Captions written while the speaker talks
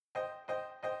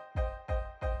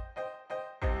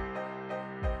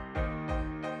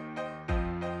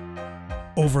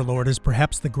Overlord is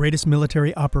perhaps the greatest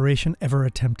military operation ever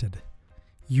attempted.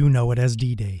 You know it as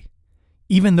D-Day.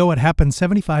 Even though it happened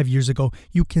 75 years ago,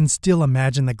 you can still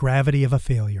imagine the gravity of a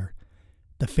failure.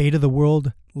 The fate of the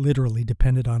world literally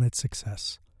depended on its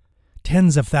success.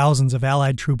 Tens of thousands of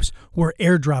Allied troops were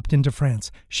airdropped into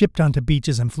France, shipped onto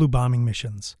beaches, and flew bombing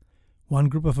missions. One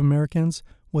group of Americans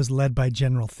was led by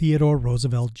General Theodore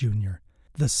Roosevelt Jr.,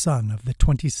 the son of the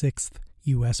 26th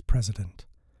U.S. President.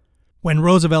 When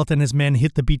Roosevelt and his men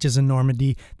hit the beaches in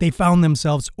Normandy, they found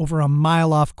themselves over a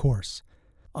mile off course.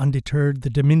 Undeterred, the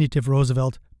diminutive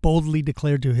Roosevelt boldly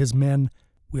declared to his men,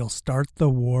 "We'll start the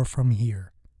war from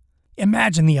here."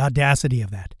 Imagine the audacity of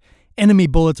that. Enemy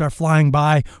bullets are flying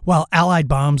by while Allied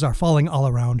bombs are falling all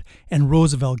around, and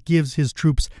Roosevelt gives his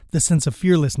troops the sense of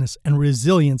fearlessness and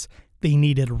resilience they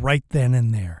needed right then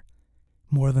and there.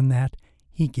 More than that,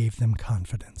 he gave them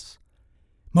confidence.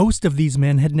 Most of these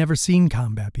men had never seen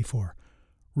combat before.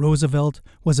 Roosevelt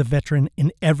was a veteran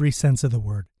in every sense of the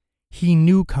word. He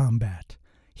knew combat.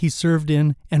 He served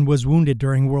in and was wounded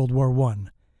during World War I.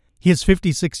 His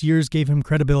 56 years gave him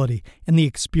credibility and the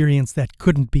experience that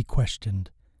couldn't be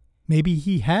questioned. Maybe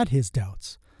he had his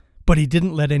doubts, but he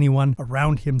didn't let anyone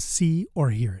around him see or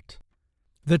hear it.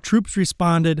 The troops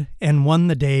responded and won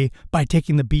the day by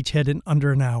taking the beachhead in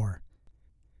under an hour.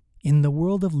 In the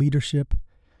world of leadership,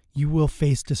 you will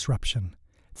face disruption.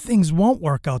 Things won't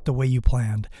work out the way you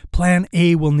planned. Plan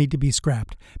A will need to be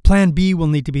scrapped. Plan B will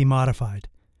need to be modified.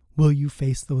 Will you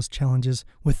face those challenges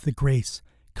with the grace,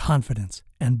 confidence,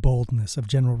 and boldness of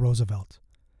General Roosevelt?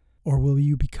 Or will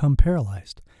you become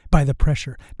paralyzed by the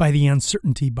pressure, by the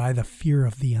uncertainty, by the fear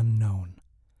of the unknown?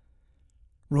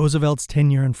 Roosevelt's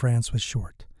tenure in France was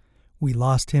short. We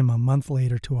lost him a month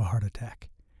later to a heart attack.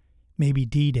 Maybe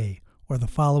D-Day or the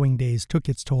following days took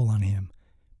its toll on him,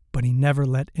 but he never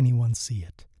let anyone see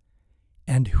it.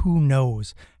 And who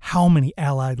knows how many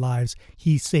Allied lives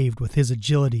he saved with his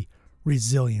agility,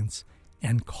 resilience,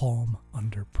 and calm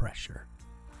under pressure.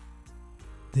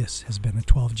 This has been a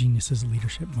 12 Geniuses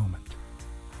Leadership Moment.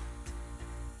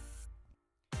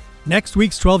 Next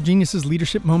week's 12 Geniuses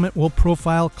Leadership Moment will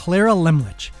profile Clara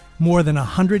Lemlich. More than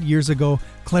 100 years ago,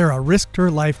 Clara risked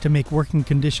her life to make working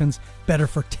conditions better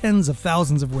for tens of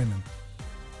thousands of women.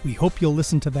 We hope you'll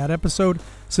listen to that episode,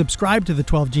 subscribe to the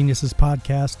 12 Geniuses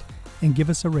podcast, and give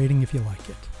us a rating if you like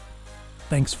it.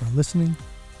 Thanks for listening,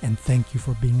 and thank you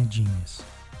for being a genius.